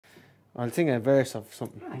I'll sing a verse of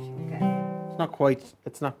something. Right, okay.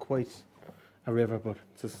 It's not quite a river, but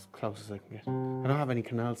it's as close as I can get. I don't have any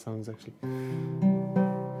canal songs, actually.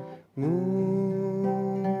 Moon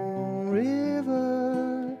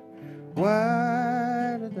river,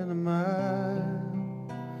 wider than a mile,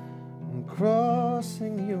 I'm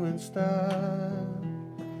crossing you in style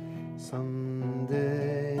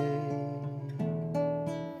someday.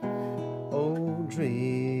 Oh,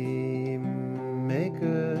 dream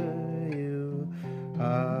maker, you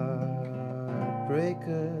heartbreaker,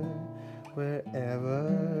 wherever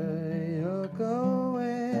you're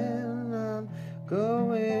going, I'm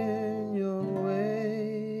going your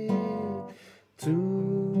way.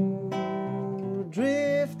 Two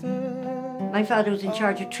drifters. My father was in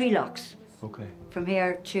charge of 3 locks. Okay. From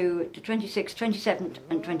here to the 26th, 27th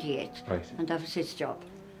and 28th. Right. And that was his job.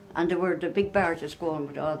 And there were the big barges going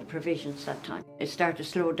with all the provisions that time. It started to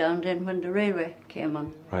slow down then when the railway came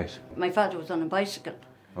on. Right. My father was on a bicycle.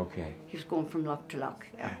 Okay. He was going from lock to lock.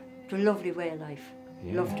 Yeah. It was a lovely way of life.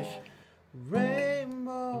 Yeah. Loved it.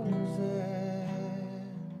 Rainbows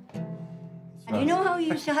And you know how he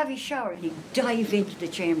used to have his shower? He'd dive into the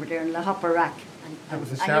chamber there in the hopper rack. That was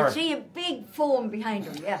a and shower. you'd see a big foam behind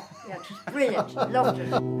him. Yeah, it was brilliant. Loved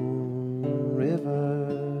it.